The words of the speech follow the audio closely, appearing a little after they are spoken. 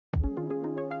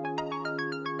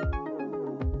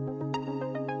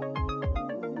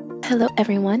Hello,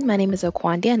 everyone. My name is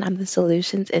Okwandi, and I'm the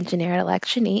Solutions Engineer at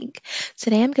ElectroNeek.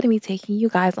 Today, I'm going to be taking you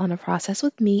guys on a process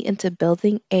with me into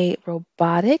building a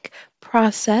robotic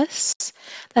process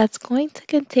that's going to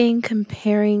contain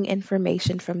comparing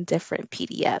information from different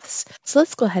PDFs. So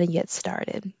let's go ahead and get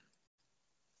started.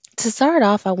 To start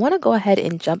off, I want to go ahead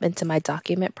and jump into my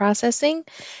document processing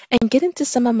and get into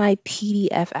some of my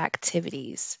PDF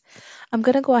activities. I'm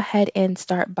going to go ahead and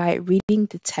start by reading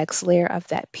the text layer of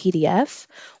that PDF.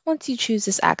 Once you choose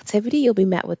this activity, you'll be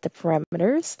met with the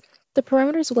parameters. The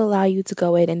parameters will allow you to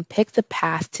go in and pick the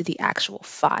path to the actual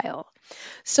file.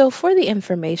 So for the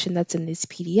information that's in these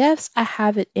PDFs, I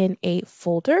have it in a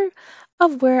folder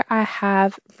of where I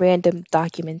have random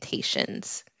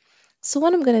documentations. So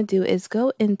what I'm going to do is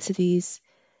go into these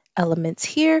elements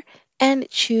here and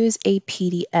choose a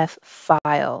PDF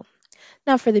file.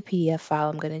 Now for the PDF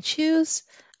file I'm going to choose,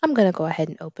 I'm going to go ahead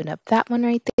and open up that one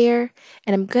right there,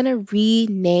 and I'm going to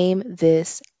rename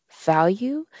this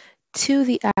value to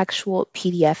the actual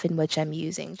PDF in which I'm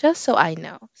using, just so I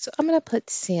know. So I'm going to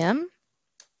put Sam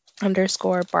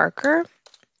underscore Barker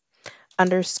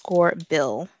underscore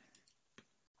Bill.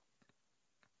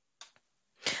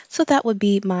 So that would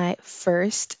be my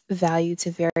first value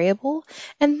to variable.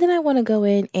 And then I want to go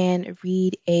in and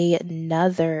read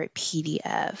another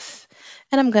PDF.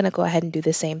 And I'm going to go ahead and do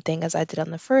the same thing as I did on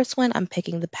the first one. I'm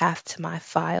picking the path to my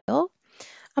file.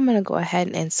 I'm going to go ahead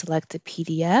and select the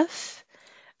PDF.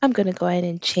 I'm going to go ahead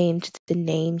and change the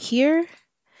name here.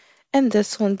 And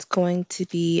this one's going to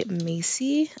be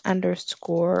Macy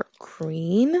underscore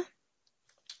Green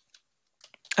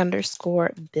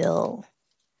underscore Bill.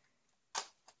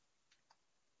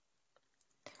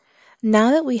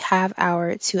 Now that we have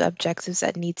our two objectives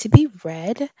that need to be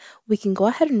read, we can go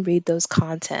ahead and read those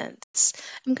contents.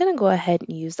 I'm going to go ahead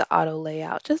and use the auto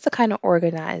layout just to kind of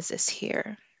organize this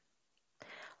here.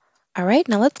 All right,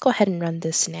 now let's go ahead and run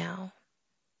this now.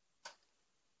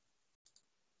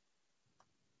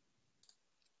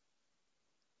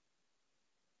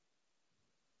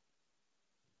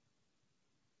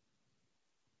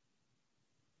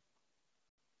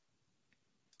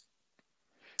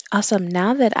 Awesome.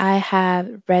 Now that I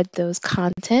have read those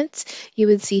contents, you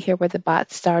would see here where the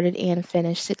bot started and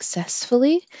finished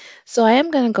successfully. So I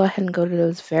am going to go ahead and go to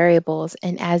those variables.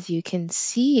 And as you can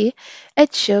see,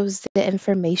 it shows the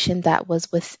information that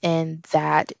was within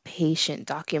that patient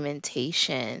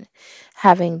documentation,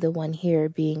 having the one here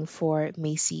being for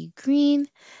Macy Green,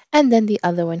 and then the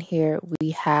other one here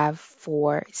we have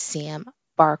for Sam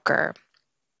Barker.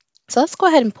 So let's go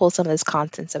ahead and pull some of this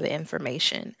contents of the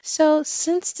information. So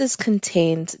since this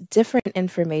contains different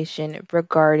information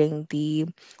regarding the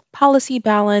policy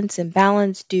balance and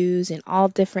balance dues and all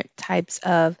different types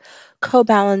of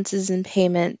co-balances and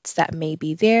payments that may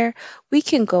be there, we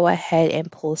can go ahead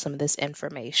and pull some of this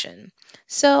information.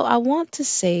 So I want to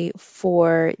say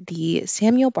for the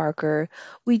Samuel Barker,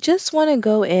 we just want to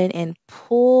go in and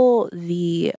pull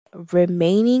the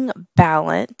remaining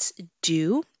balance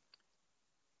due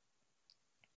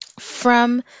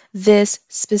from this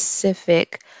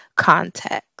specific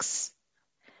context.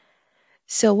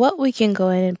 So what we can go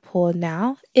in and pull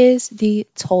now is the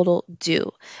total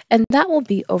due, and that will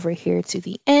be over here to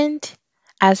the end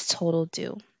as total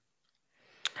due.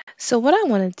 So what I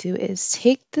want to do is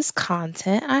take this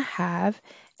content I have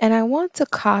and I want to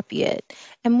copy it.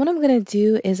 And what I'm going to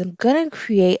do is I'm going to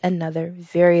create another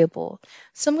variable.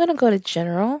 So I'm going to go to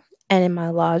General, and in my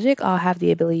logic, I'll have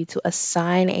the ability to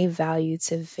assign a value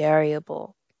to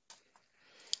variable.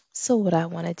 So what I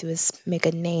want to do is make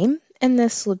a name, and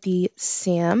this will be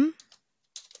Sam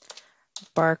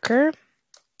Barker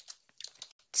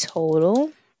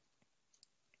total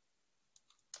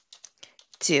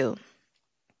due.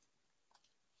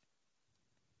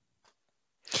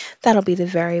 That'll be the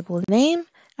variable name,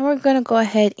 and we're going to go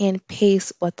ahead and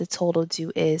paste what the total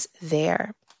due is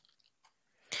there.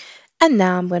 And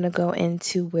now I'm going to go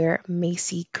into where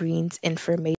Macy Green's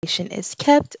information is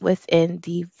kept within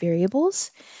the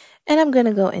variables. And I'm going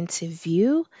to go into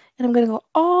view, and I'm going to go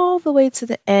all the way to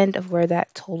the end of where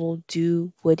that total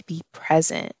due would be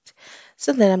present.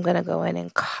 So then I'm going to go in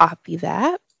and copy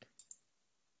that.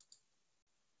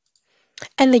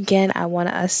 And again, I want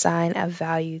to assign a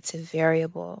value to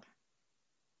variable.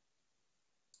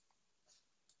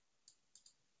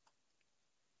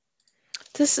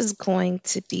 This is going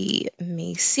to be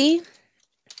Macy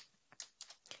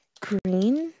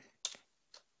Green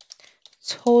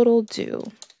total due.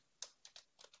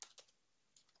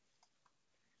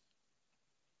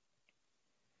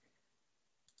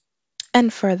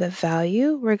 And for the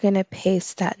value, we're going to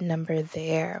paste that number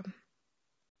there.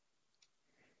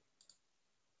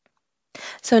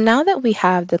 So now that we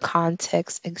have the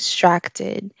context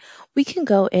extracted, we can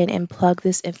go in and plug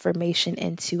this information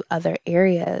into other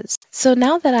areas. So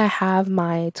now that I have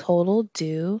my total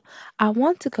due, I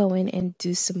want to go in and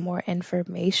do some more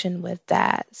information with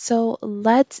that. So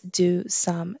let's do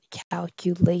some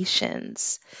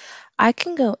calculations. I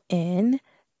can go in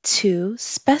to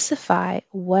specify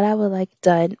what I would like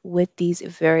done with these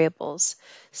variables.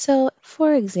 So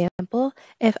for example,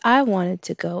 if I wanted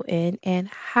to go in and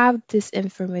have this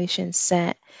information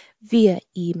sent via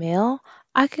email,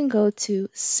 I can go to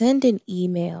send an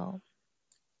email.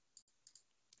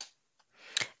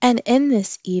 And in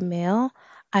this email,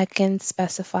 I can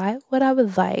specify what I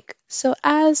would like. So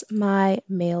as my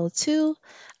mail to,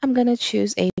 I'm going to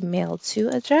choose a mail to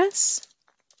address.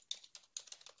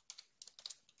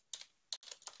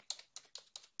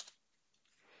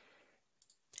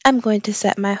 I'm going to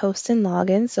set my host and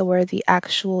login, so where the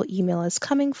actual email is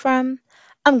coming from.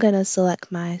 I'm going to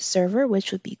select my server,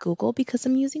 which would be Google because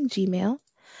I'm using Gmail.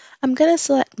 I'm going to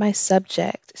select my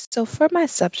subject. So for my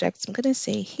subjects, I'm going to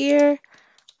say here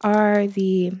are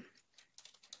the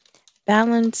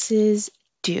balances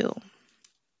due.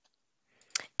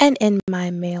 And in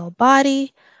my mail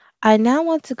body, I now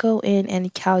want to go in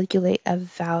and calculate a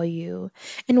value.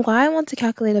 And why I want to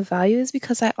calculate a value is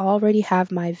because I already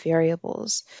have my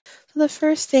variables. So the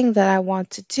first thing that I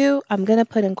want to do, I'm going to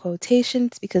put in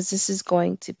quotations because this is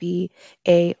going to be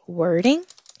a wording.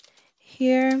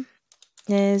 Here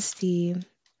is the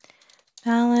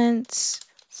balance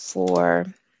for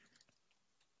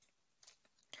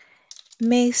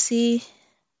Macy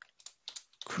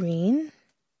Green.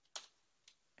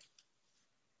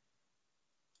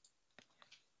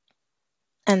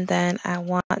 And then I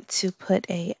want to put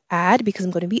a add because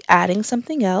I'm going to be adding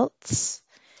something else.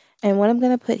 And what I'm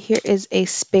going to put here is a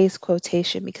space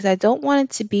quotation because I don't want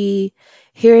it to be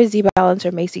here is the balance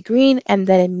for Macy Green and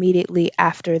then immediately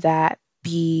after that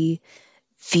be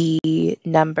the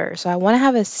number. So I want to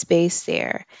have a space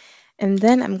there. And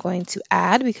then I'm going to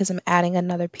add because I'm adding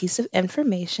another piece of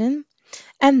information.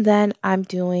 And then I'm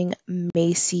doing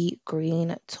Macy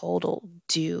Green total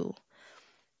due.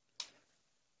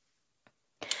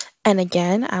 And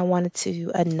again, I wanted to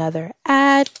do another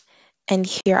add. And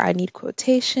here I need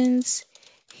quotations.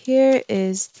 Here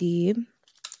is the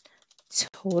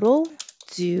total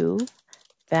due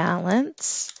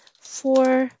balance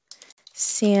for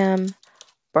Sam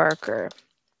Barker.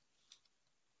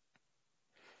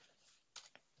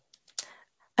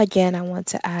 Again, I want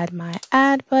to add my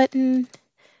add button,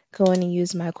 go in and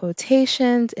use my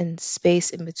quotations and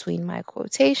space in between my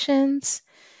quotations.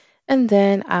 And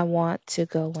then I want to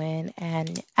go in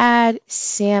and add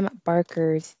Sam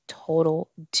Barker's total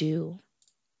due.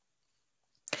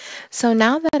 So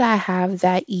now that I have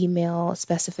that email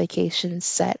specification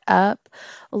set up,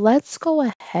 let's go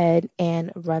ahead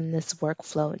and run this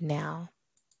workflow now.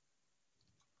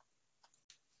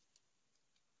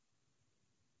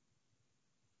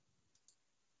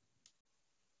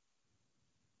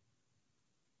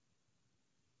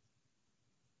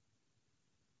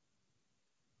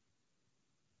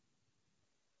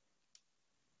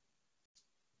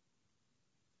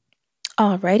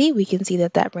 Alrighty, we can see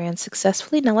that that ran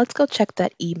successfully. Now let's go check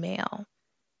that email.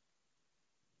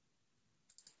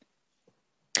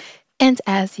 And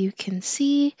as you can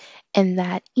see in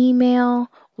that email,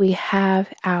 we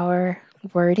have our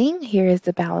wording. Here is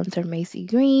the balance for Macy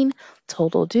Green,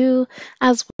 total due,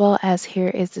 as well as here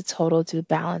is the total due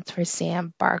balance for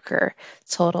Sam Barker,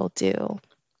 total due.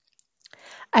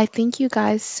 I thank you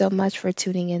guys so much for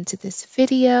tuning into this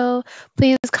video.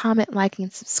 Please comment, like,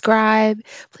 and subscribe.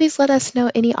 Please let us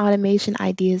know any automation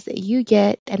ideas that you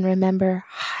get. And remember,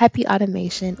 happy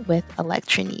automation with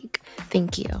ElectroNeek.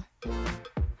 Thank you.